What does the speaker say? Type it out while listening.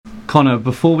Conor,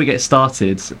 before we get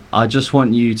started, I just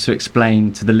want you to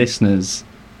explain to the listeners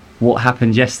what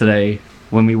happened yesterday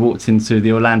when we walked into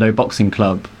the Orlando Boxing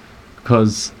Club,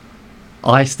 because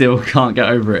I still can't get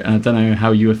over it, and I don't know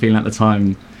how you were feeling at the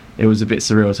time. It was a bit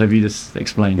surreal, so if you just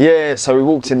explain. Yeah, so we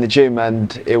walked in the gym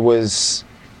and it's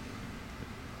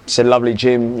a lovely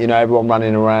gym, you know, everyone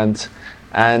running around,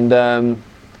 and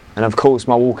of course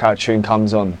my walkout tune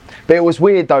comes on. But it was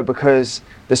weird though, because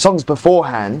the songs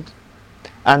beforehand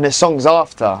and the songs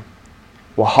after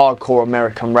were hardcore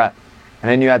American rap,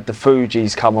 and then you had the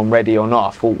Fugees come on, Ready or Not.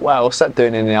 I thought, wow, what's that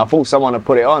doing in there? I thought someone had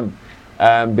put it on,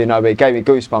 but it gave me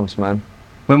goosebumps, man.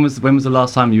 When was the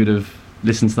last time you would have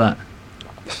listened to that?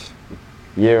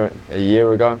 A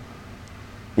year ago.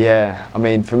 Yeah, I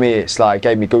mean, for me, it's like, it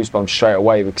gave me goosebumps straight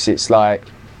away, because it's like,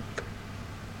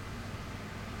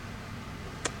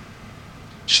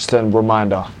 it's just a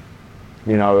reminder,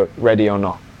 you know, Ready or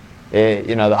Not.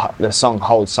 The song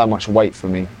holds so much weight for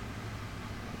me.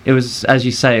 It was, as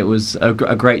you say, it was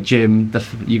a great gym.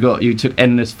 You took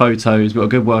endless photos, got a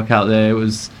good workout there.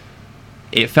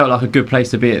 It felt like a good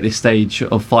place to be at this stage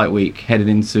of fight week, headed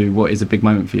into what is a big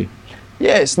moment for you.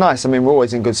 Yeah, it's nice. I mean, we're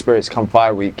always in good spirits come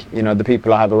fight week. You know, the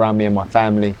people I have around me and my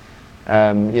family,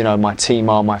 you know, my team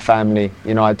are my family.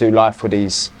 You know, I do life with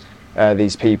these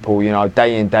people, you know,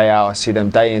 day in, day out. I see them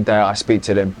day in, day out. I speak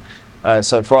to them.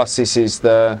 So for us, this is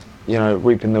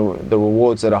reaping the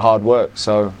rewards of the hard work.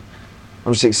 So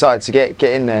I'm just excited to get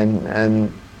in there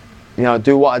and you know,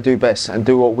 do what I do best and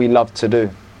do what we love to do.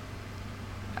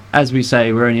 As we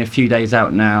say, we're only a few days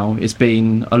out now. It's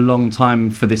been a long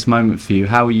time for this moment for you.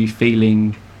 How are you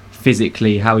feeling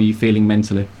physically? How are you feeling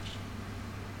mentally?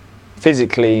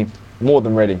 Physically, more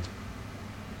than ready.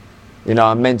 You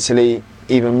know, mentally,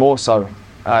 even more so.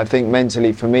 I think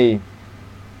mentally, for me,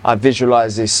 I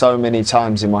visualised this so many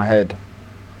times in my head.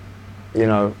 You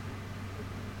know,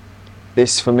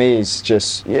 this for me is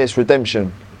just, it's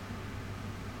redemption.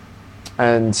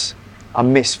 And I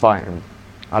miss fighting.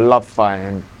 I love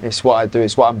fighting. It's what I do.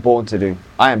 It's what I'm born to do.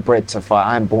 I am bred to fight.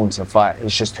 I am born to fight.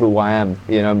 It's just who I am.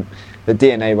 You know, the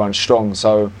DNA runs strong.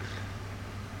 So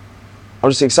I'm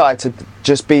just excited to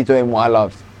just be doing what I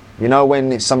love. You know,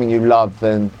 when it's something you love,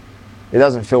 then it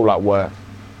doesn't feel like work.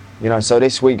 You know, so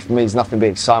this week for me is nothing but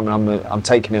excitement. I'm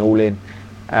taking it all in.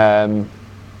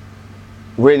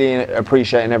 Really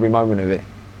appreciating every moment of it.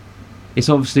 It's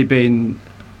obviously been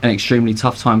an extremely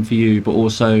tough time for you, but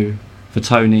also for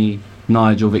Tony,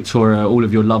 Nigel, Victoria, all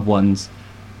of your loved ones.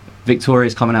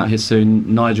 Victoria's coming out here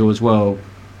soon, Nigel as well.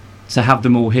 To have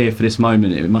them all here for this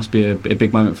moment, it must be a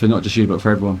big moment for not just you, but for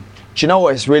everyone. Do you know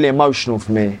what? It's really emotional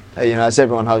for me. You know, as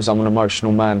everyone knows, I'm an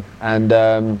emotional man, and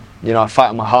you know, I fight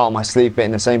with my heart on my sleeve, but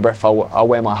in the same breath, I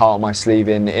wear my heart on my sleeve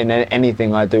in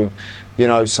anything I do. You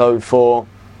know, so for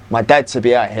my dad to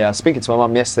be out here, I was speaking to my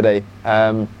mum yesterday.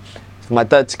 For my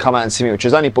dad to come out and see me, which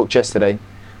was only booked yesterday,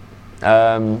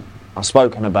 I've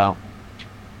spoken about.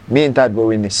 Me and Dad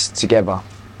were in this together.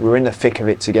 We were in the thick of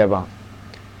it together.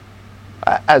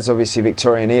 As obviously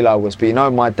Victoria and Eli was, but you know,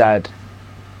 my dad,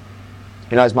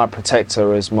 you know, as my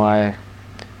protector, as my,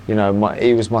 you know,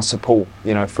 he was my support,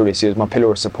 you know, through this. He was my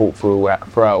pillar of support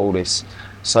throughout all this.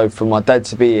 So for my dad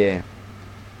to be here,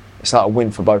 it's like a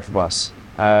win for both of us.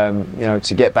 You know,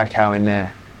 to get back out in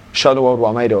there, show the world what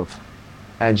I'm made of,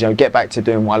 and you know, get back to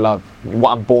doing what I love,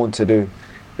 what I'm born to do.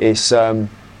 It's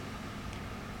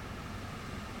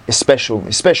special.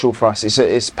 It's special for us.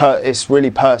 It's really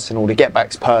personal. The get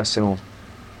back's personal.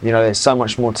 You know, there's so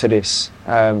much more to this.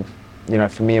 You know,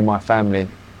 for me and my family,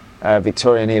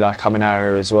 Victoria and Eli coming out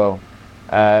here as well.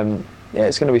 Yeah,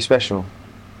 it's going to be special.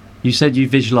 You said you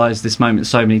visualised this moment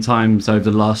so many times over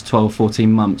the last 12,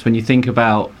 14 months. When you think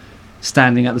about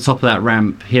standing at the top of that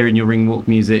ramp, hearing your ring walk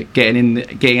music, getting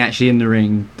actually in the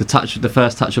ring, the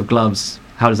first touch of gloves,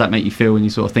 how does that make you feel when you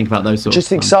sort of think about those sorts of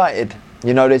things? Just excited.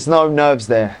 You know, there's no nerves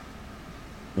there.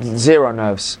 Zero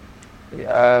nerves.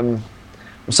 I'm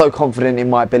so confident in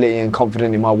my ability and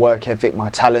confident in my work ethic, my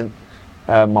talent,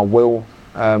 my will,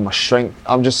 my strength.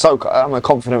 I'm a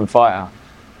confident fighter.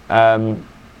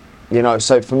 You know,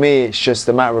 so for me, it's just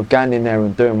a matter of going in there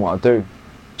and doing what I do.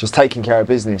 Just taking care of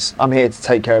business. I'm here to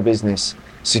take care of business,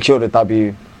 secure the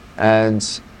W,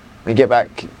 and get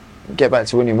back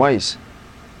to winning ways.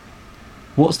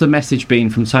 What's the message been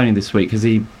from Tony this week? Has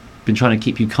he been trying to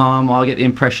keep you calm? I get the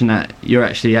impression that you're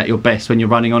actually at your best when you're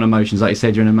running on emotions. Like you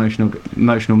said, you're an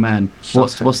emotional man.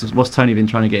 What's Tony been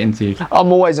trying to get into you?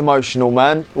 I'm always emotional,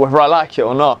 man, whether I like it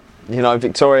or not. You know,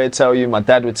 Victoria would tell you, my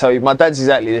dad would tell you. My dad's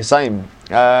exactly the same.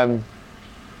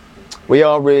 We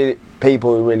are really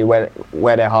people who really wear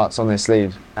their hearts on their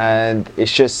sleeve, and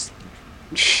it's just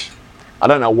I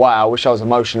don't know why. I wish I was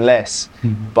emotionless,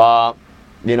 but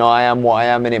you know, I am what I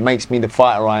am, and it makes me the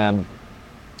fighter I am.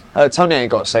 Tony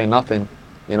ain't got to say nothing.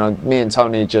 You know, me and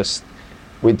Tony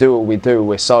we do what we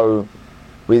do.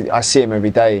 I see him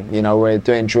every day. You know, we're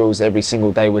doing drills every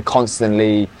single day. We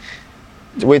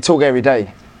talk every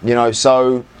day. You know,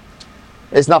 so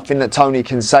there's nothing that Tony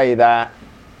can say that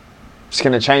it's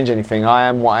going to change anything. I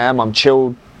am what I am. I'm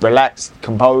chilled, relaxed,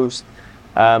 composed,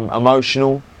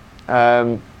 emotional,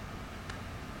 as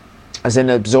in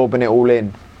absorbing it all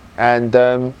in.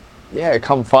 And yeah,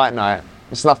 come fight night,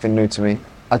 it's nothing new to me.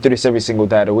 I do this every single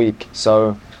day of the week.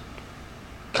 So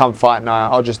come fight night,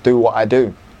 I'll just do what I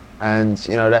do. And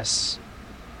you know, let's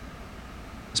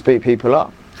beat people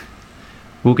up.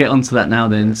 We'll get onto that now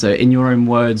then. So in your own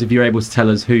words, if you're able to tell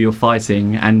us who you're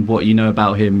fighting and what you know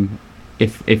about him,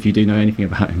 if you do know anything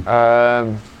about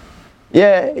him.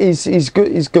 Yeah, he's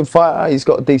good. He's a good fighter. He's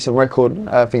got a decent record.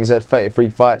 I think he's had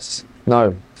 38 fights,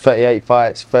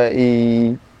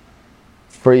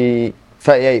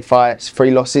 38 fights,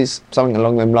 3 losses, something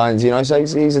along them lines, you know. So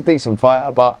he's a decent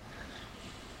fighter, but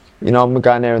you know, I'm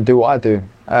going there and do what I do.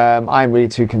 I ain't really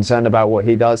too concerned about what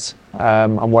he does.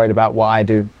 I'm worried about what I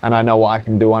do, and I know what I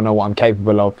can do. I know what I'm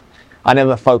capable of. I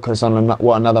never focus on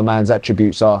what another man's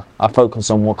attributes are. I focus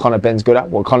on what Conor Benn's good at,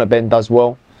 what Conor Ben does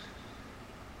well,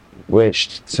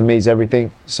 which to me is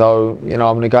everything. So you know,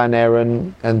 I'm going to go in there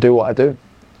and do what I do.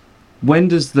 When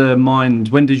does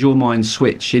your mind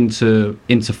switch into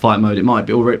fight mode? It might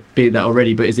be that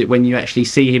already, but is it when you actually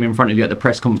see him in front of you at the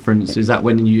press conference? Is that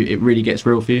when it really gets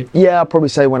real for you? Yeah, I'll probably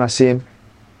say when I see him.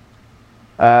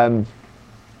 And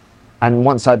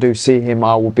once I do see him,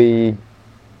 I'll be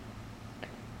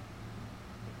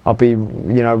you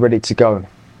know, ready to go. You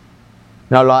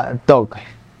know, like a dog.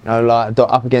 You know, like a dog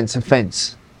up against a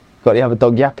fence. Got the other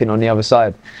dog yapping on the other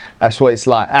side. That's what it's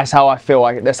like. That's how I feel.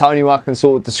 That's the only way I can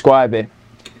sort of describe it.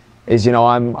 Is, you know,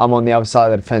 I'm on the other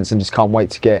side of the fence and just can't wait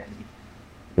to get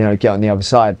on the other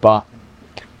side. But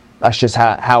that's just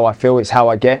how I feel. It's how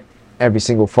I get every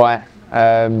single fight.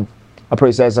 I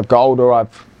probably say as I've got older,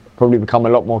 I've probably become a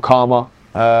lot more calmer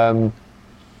and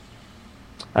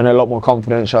a lot more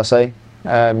confident, shall I say?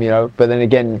 You know, but then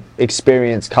again,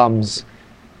 experience comes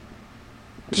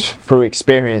through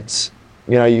experience.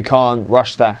 You know, you can't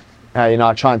rush that. You know,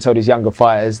 I try and tell these younger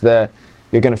fighters that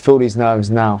you're going to feel these nerves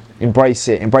now. Embrace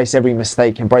it. Embrace every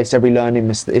mistake. Embrace every learning.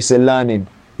 It's a learning.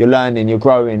 You're learning. You're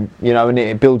growing. You know, and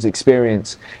it builds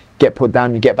experience. Get put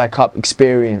down, you get back up.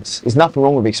 Experience. There's nothing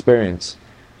wrong with experience.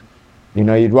 You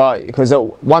know, you'd rather, because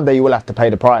one day you will have to pay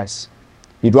the price.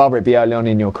 You'd rather it be early on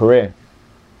in your career.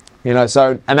 You know,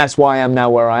 so, and that's why I am now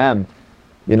where I am.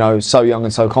 You know, so young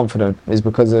and so confident, is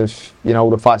because of, you know, all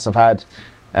the fights I've had.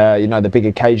 You know, the big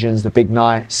occasions, the big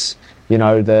nights, you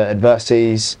know, the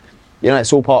adversities, you know,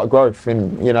 it's all part of growth,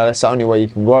 and you know, that's the only way you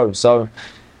can grow. So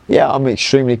yeah, I'm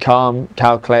extremely calm,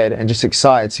 calculated, and just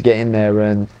excited to get in there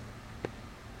and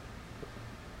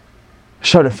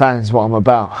show the fans what I'm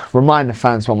about, remind the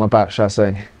fans what I'm about, shall I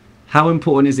say. How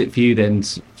important is it for you then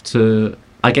to,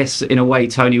 I guess in a way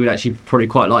Tony would actually probably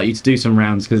quite like you to do some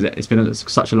rounds because it's been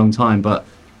such a long time, but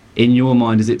in your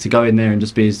mind, is it to go in there and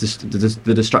just be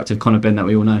the destructive Conor Benn that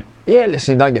we all know? Yeah,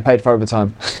 listen, don't get paid for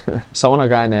overtime. So when I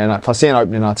go in there, and if I see an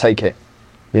opening, I'll take it.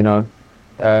 You know,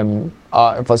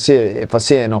 if I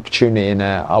see an opportunity in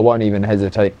there, I won't even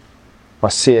hesitate. If I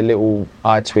see a little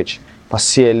eye twitch, if I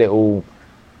see a little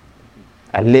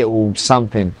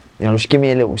something, you know, just give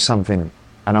me a little something,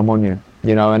 and I'm on you.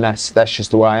 You know, and that's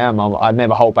just the way I am. I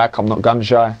never hold back. I'm not gun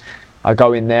shy. I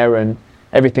go in there and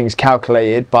everything's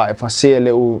calculated, but if I see a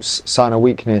little sign of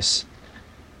weakness,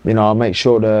 you know, I'll make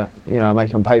sure to, you know,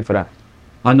 make them pay for that.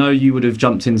 I know you would have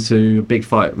jumped into a big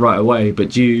fight right away, but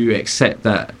do you accept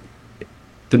that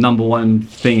the number one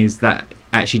thing is that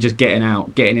actually just getting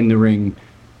out, getting in the ring,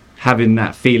 having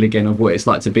that feel again of what it's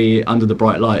like to be under the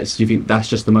bright lights? Do you think that's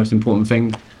just the most important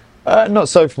thing? Not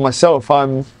so for myself.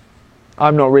 I'm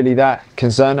not really that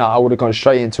concerned. I would have gone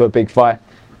straight into a big fight.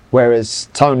 Whereas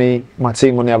Tony, my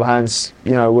team on the other hand,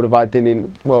 you know, would have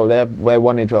ideally, well, they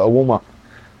wanted a warm-up,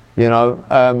 you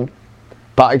know.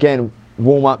 But again,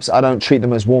 warm-ups, I don't treat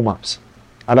them as warm-ups.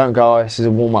 I don't go, oh, this is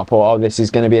a warm-up, or oh, this is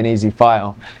going to be an easy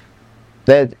fight.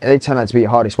 They turn out to be the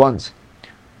hardest ones.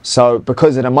 So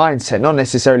because of the mindset, not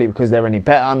necessarily because they're any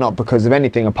better, not because of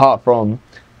anything apart from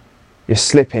you're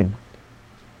slipping.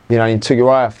 You know, you took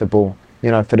your eye off the ball,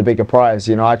 you know, for the bigger prize.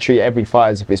 You know, I treat every fight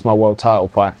as if it's my world title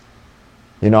fight.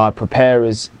 You know, I prepare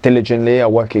as diligently, I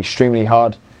work extremely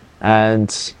hard,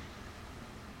 and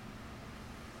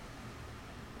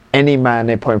any man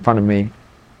they put in front of me,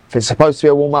 if it's supposed to be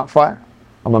a warm-up fight,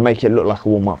 I'm going to make it look like a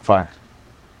warm-up fight.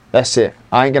 That's it.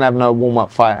 I ain't gonna have no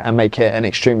warm-up fight and make it an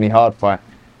extremely hard fight.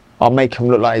 I'll make them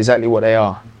look like exactly what they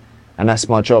are, and that's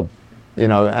my job, you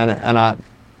know. And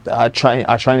I train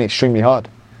extremely hard.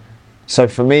 So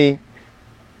for me,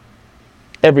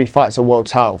 every fight's a world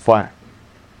title fight.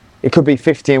 It could be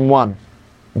 50-1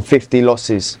 and 50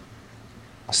 losses.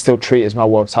 I still treat it as my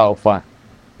world title fight,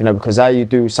 you know, because how you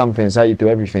do something is how you do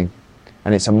everything,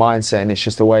 and it's a mindset, and it's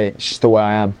just the way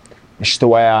I am. It's just the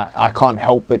way I can't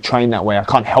help but train that way. I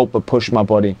can't help but push my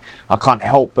body. I can't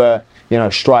help but, you know,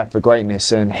 strive for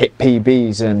greatness and hit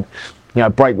PBs and, you know,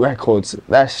 break records.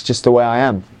 That's just the way I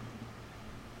am.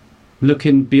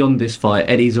 Looking beyond this fight,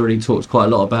 Eddie's already talked quite a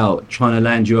lot about trying to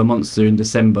land you a monster in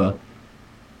December.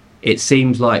 It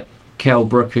seems like Kell,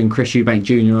 Brook and Chris Eubank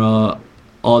Jr.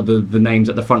 are the names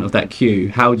at the front of that queue.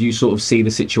 How do you sort of see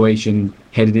the situation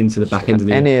headed into the back end of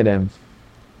the year?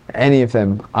 Any of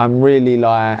them. I'm really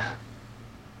like,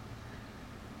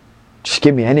 just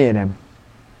give me any of them.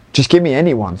 Just give me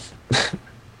anyone.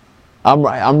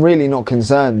 I'm really not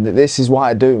concerned. This is what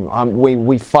I do.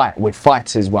 We fight. We're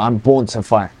fighters. I'm born to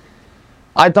fight.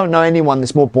 I don't know anyone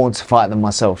that's more born to fight than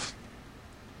myself.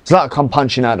 It's like I'm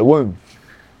punching out the womb,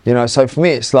 you know. So for me,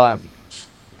 it's like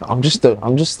I'm just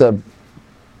a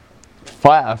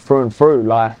fighter through and through.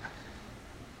 Like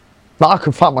I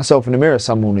could fight myself in the mirror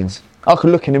some mornings. I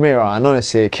could look in the mirror and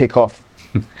honestly kick off,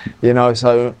 you know.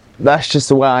 So that's just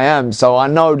the way I am. So I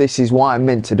know this is what I'm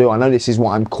meant to do. I know this is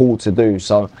what I'm called to do.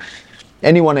 So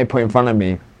anyone they put in front of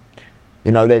me,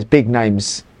 you know, there's big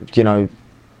names, you know,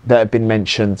 that have been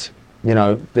mentioned. You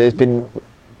know, there's been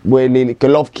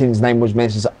Golovkin's name was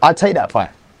mentioned. So I'd take that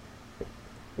fight.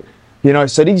 You know,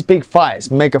 so these big fights,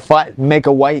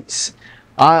 mega weights.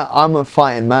 I'm a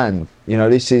fighting man. You know,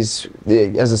 this is,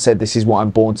 as I said, this is what I'm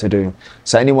born to do.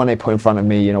 So anyone they put in front of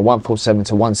me, you know, 147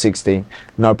 to 160,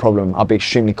 no problem. I'll be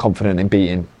extremely confident in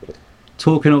beating.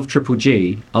 Talking of Triple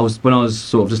G, when I was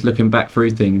sort of just looking back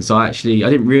through things, I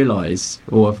didn't realise,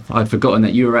 or I'd forgotten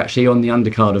that you were actually on the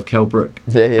undercard of Kell, Brook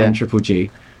and Triple G.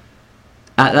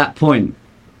 At that point,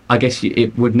 I guess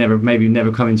it would never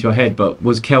come into your head, but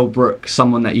was Kell, Brook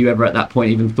someone that you ever at that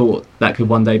point even thought that could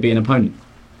one day be an opponent?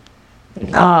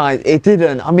 Nah, it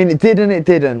didn't. I mean, it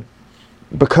didn't.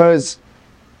 Because,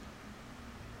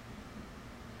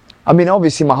 I mean,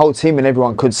 obviously my whole team and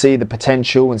everyone could see the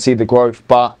potential and see the growth,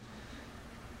 but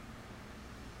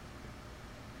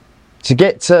to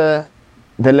get to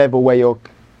the level where your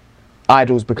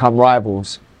idols become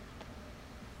rivals,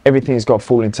 everything's got to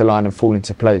fall into line and fall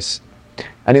into place.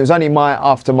 And it was only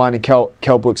after mine and Kell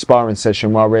Brook sparring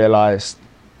session where I realised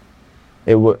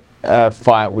a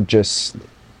fight would just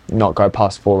not go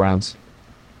past 4 rounds.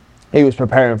 He was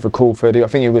preparing for Crawford. I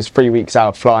think he was 3 weeks out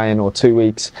of flying or 2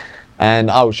 weeks, and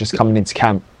I was just coming into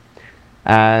camp.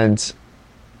 And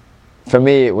for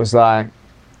me, it was like,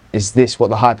 is this what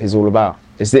the hype is all about?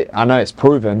 I know it's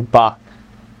proven, but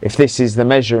if this is the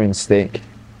measuring stick,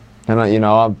 and you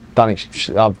know,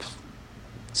 I've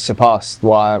surpassed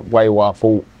way what I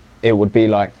thought it would be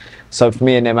like. So for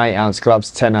me, in them 8-ounce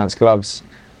gloves, 10-ounce gloves,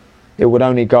 it would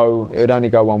only go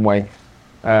one way.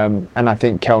 And I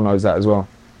think Kell knows that as well.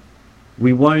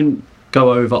 We won't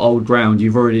go over old ground.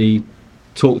 You've already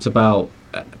talked about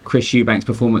Chris Eubank's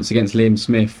performance against Liam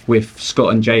Smith with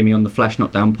Scott and Jamie on the Flash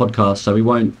Knockdown podcast, so we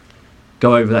won't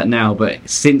go over that now. But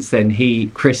since then,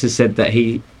 Chris has said that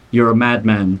you're a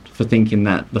madman for thinking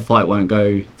that the fight won't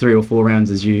go 3 or 4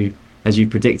 rounds as you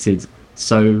predicted.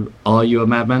 So are you a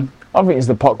madman? I think it's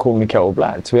the pot calling me kettle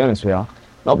black, to be honest with you.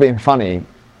 Not being funny.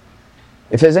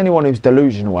 If there's anyone who's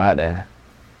delusional out there,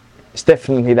 it's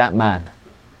definitely that man.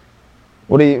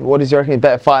 What does you reckon? He's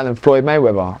better fighter than Floyd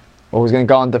Mayweather? Or he's going to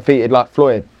go undefeated like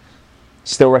Floyd?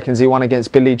 Still reckons he won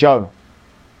against Billy Joe?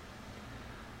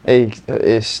 He's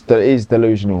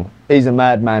delusional. He's a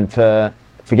madman for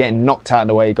getting knocked out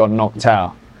the way he got knocked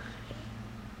out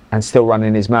and still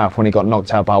running his mouth when he got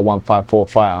knocked out by a 154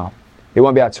 fighter. He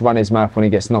won't be able to run his mouth when he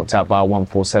gets knocked out by a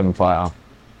 147 fighter.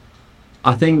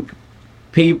 I think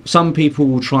some people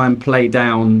will try and play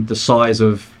down the size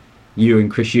of you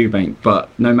and Chris Eubank, but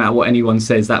no matter what anyone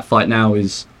says, that fight now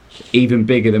is even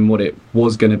bigger than what it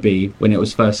was going to be when it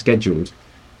was first scheduled.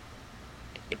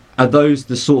 Are those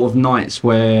the sort of nights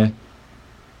where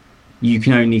you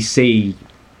can only see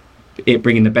it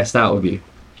bringing the best out of you?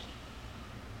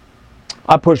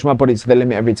 I push my body to the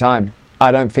limit every time.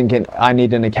 I don't think I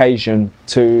need an occasion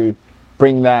to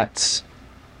bring that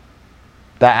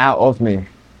out of me.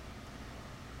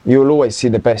 You'll always see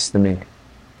the best of me.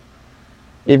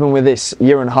 Even with this 1.5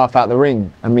 years out the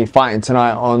ring and me fighting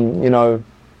tonight on, you know,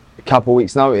 a couple of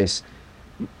weeks' notice,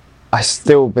 I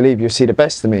still believe you'll see the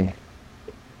best of me.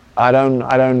 I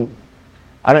don't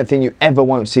I don't think you ever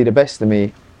won't see the best of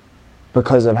me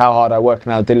because of how hard I work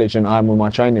and how diligent I am with my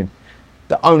training.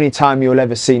 The only time you'll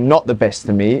ever see not the best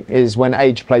of me is when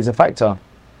age plays a factor,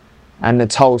 and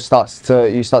you start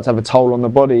to have a toll on the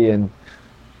body, and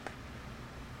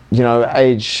you know,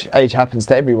 age happens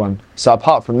to everyone. So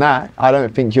apart from that, I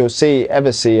don't think you'll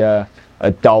ever see a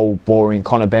dull, boring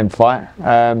Conor Benn fight.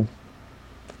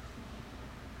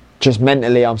 Just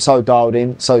mentally, I'm so dialed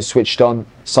in, so switched on,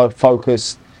 so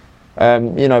focused.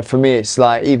 You know, for me, it's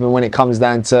like, even when it comes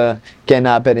down to getting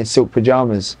out of bed in silk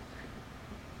pajamas,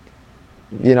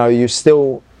 you know, you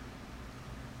still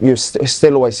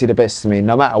always see the best of me,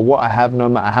 no matter what I have, no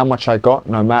matter how much I got,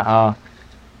 no matter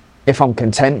if I'm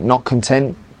content, not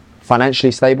content,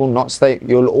 financially stable, not stable.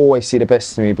 You'll always see the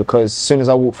best of me, because as soon as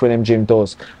I walk through them gym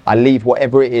doors, I leave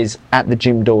whatever it is at the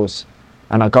gym doors,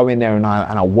 and I go in there and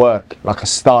I work like a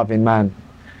starving man,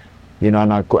 you know,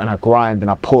 and I grind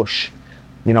and I push,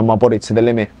 you know, my body to the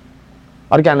limit.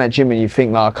 I'd go in that gym and you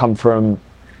think like I come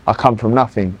from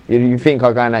nothing. You think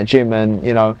I go in that gym and,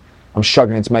 you know, I'm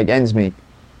struggling to make ends meet,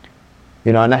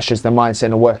 you know, and that's just the mindset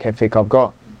and the work ethic I've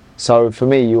got. So for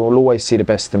me, you'll always see the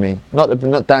best of me.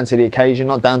 Not down to the occasion,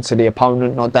 not down to the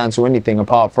opponent, not down to anything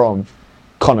apart from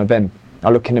Conor Benn. I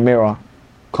look in the mirror,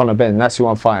 Conor Benn, that's who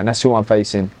I'm fighting, that's who I'm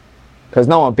facing. Because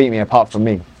no one beat me apart from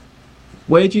me.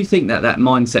 Where do you think that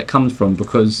mindset comes from?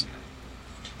 Because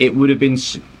it would have been,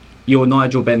 you're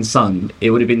Nigel Benn's son,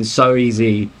 it would have been so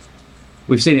easy.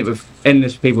 We've seen it with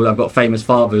endless people that have got famous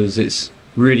fathers. It's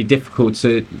really difficult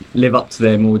to live up to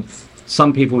them, or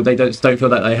some people, they don't feel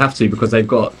that they have to, because they've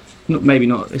got,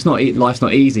 life's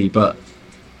not easy, but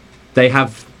they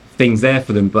have things there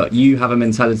for them. But you have a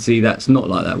mentality that's not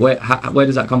like that. Where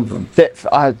does that come from?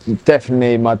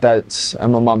 Definitely my dad's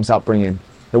and my mum's upbringing,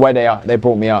 the way they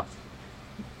brought me up.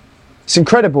 It's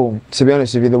incredible, to be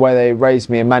honest with you, the way they raised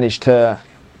me and managed to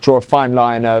draw a fine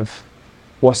line of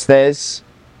what's theirs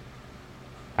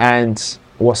and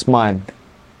what's mine.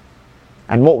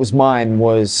 And what was mine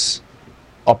was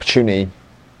opportunity.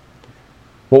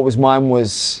 What was mine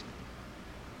was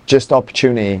just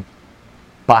opportunity,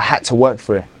 but I had to work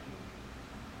for it.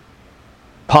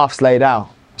 Paths laid out,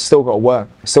 still got to work.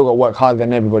 Still got to work harder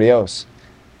than everybody else.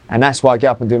 And that's why I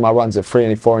get up and do my runs at 3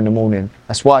 and 4 in the morning.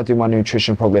 That's why I do my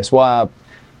nutrition properly. That's why I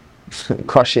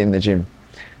crush it in the gym.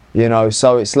 You know,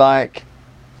 so it's like,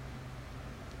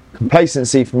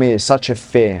 complacency for me is such a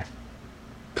fear,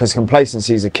 because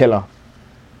complacency is a killer.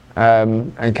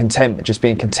 And content, just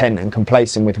being content and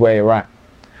complacent with where you're at.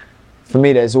 For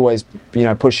me, there's always, you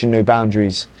know, pushing new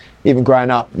boundaries. Even growing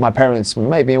up, my parents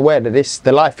made me aware that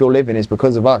the life you're living is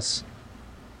because of us.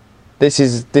 This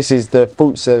is the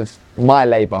fruits of my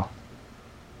labour.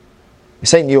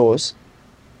 This ain't yours.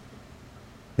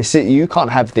 You can't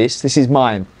have this. This is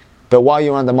mine. But while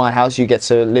you're under my house, you get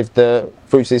to live the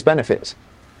fruits of these benefits.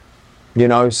 You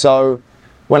know, so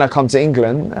when I come to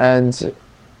England and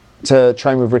to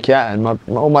train with Ricky Hatton,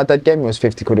 all my dad gave me was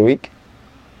 50 quid a week,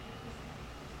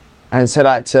 and said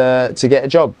I had to get a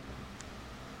job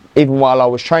even while I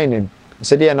was training. I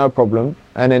said, yeah, no problem,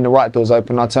 and then the right doors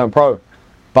open, I turned pro.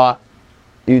 But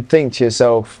you'd think to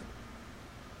yourself,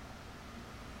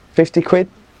 50 quid?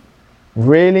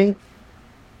 Really?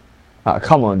 Like,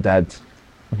 come on, Dad.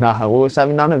 No, I was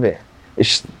having none of it.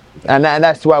 And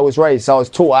that's the way I was raised. So I was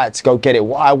taught I had to go get it.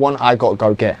 What I want, I got to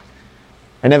go get.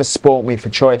 They never spoilt me for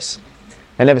choice.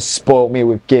 They never spoilt me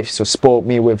with gifts, or spoilt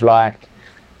me with it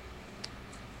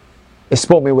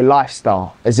spoilt me with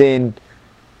lifestyle. As in,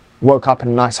 woke up in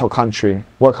a nice hot country,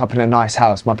 woke up in a nice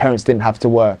house. My parents didn't have to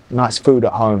work. Nice food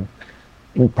at home,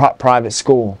 in private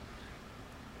school.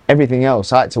 Everything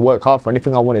else, I had to work hard for.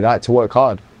 Anything I wanted, I had to work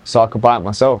hard so I could buy it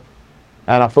myself.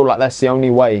 And I feel like that's the only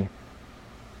way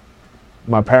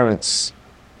my parents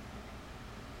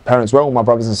my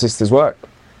brothers and sisters work.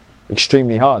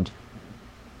 Extremely hard.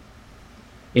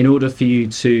 In order for you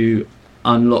to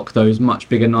unlock those much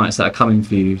bigger nights that are coming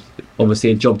for you,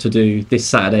 obviously a job to do this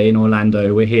Saturday in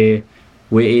Orlando. We're here,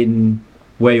 we're in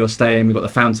where you're staying, we've got the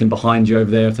fountain behind you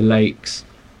over there of the lakes.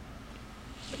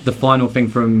 The final thing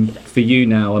for you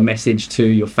now, a message to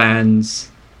your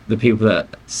fans, the people that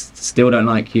still don't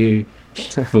like you,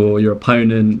 for your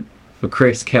opponent, for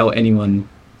Chris, Kell, anyone.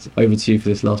 Over to you for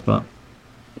this last part.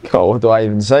 God, what do I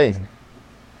even say?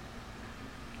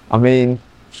 I mean,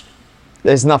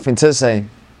 there's nothing to say.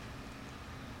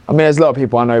 I mean, there's a lot of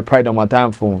people I know who prayed on my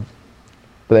downfall,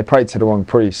 but they prayed to the wrong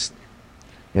priest,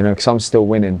 you know, because I'm still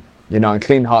winning, you know, and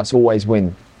clean hearts always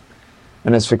win.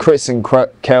 And as for Chris and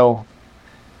Kell,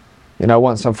 you know,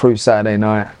 once I'm through Saturday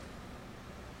night,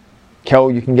 Kell,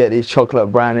 you can get these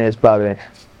chocolate brownies, baby.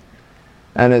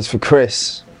 And as for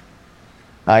Chris,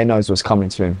 he knows what's coming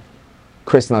to him.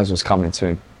 Chris knows what's coming to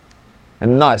him.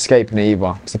 And not escaping it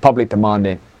either. It's the public demand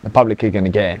it. The public are going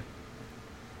to get it.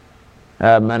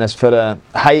 And as for the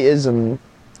haters and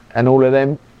all of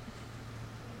them,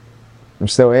 I'm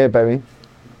still here, baby.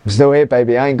 I'm still here,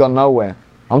 baby. I ain't gone nowhere.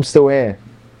 I'm still here.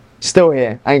 Still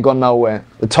here. I ain't gone nowhere.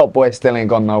 The top boy still ain't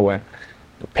gone nowhere.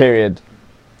 Period.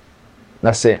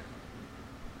 That's it.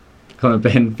 Conor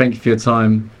Benn, thank you for your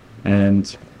time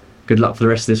and good luck for the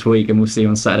rest of this week, and we'll see you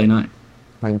on Saturday night.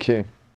 Thank you.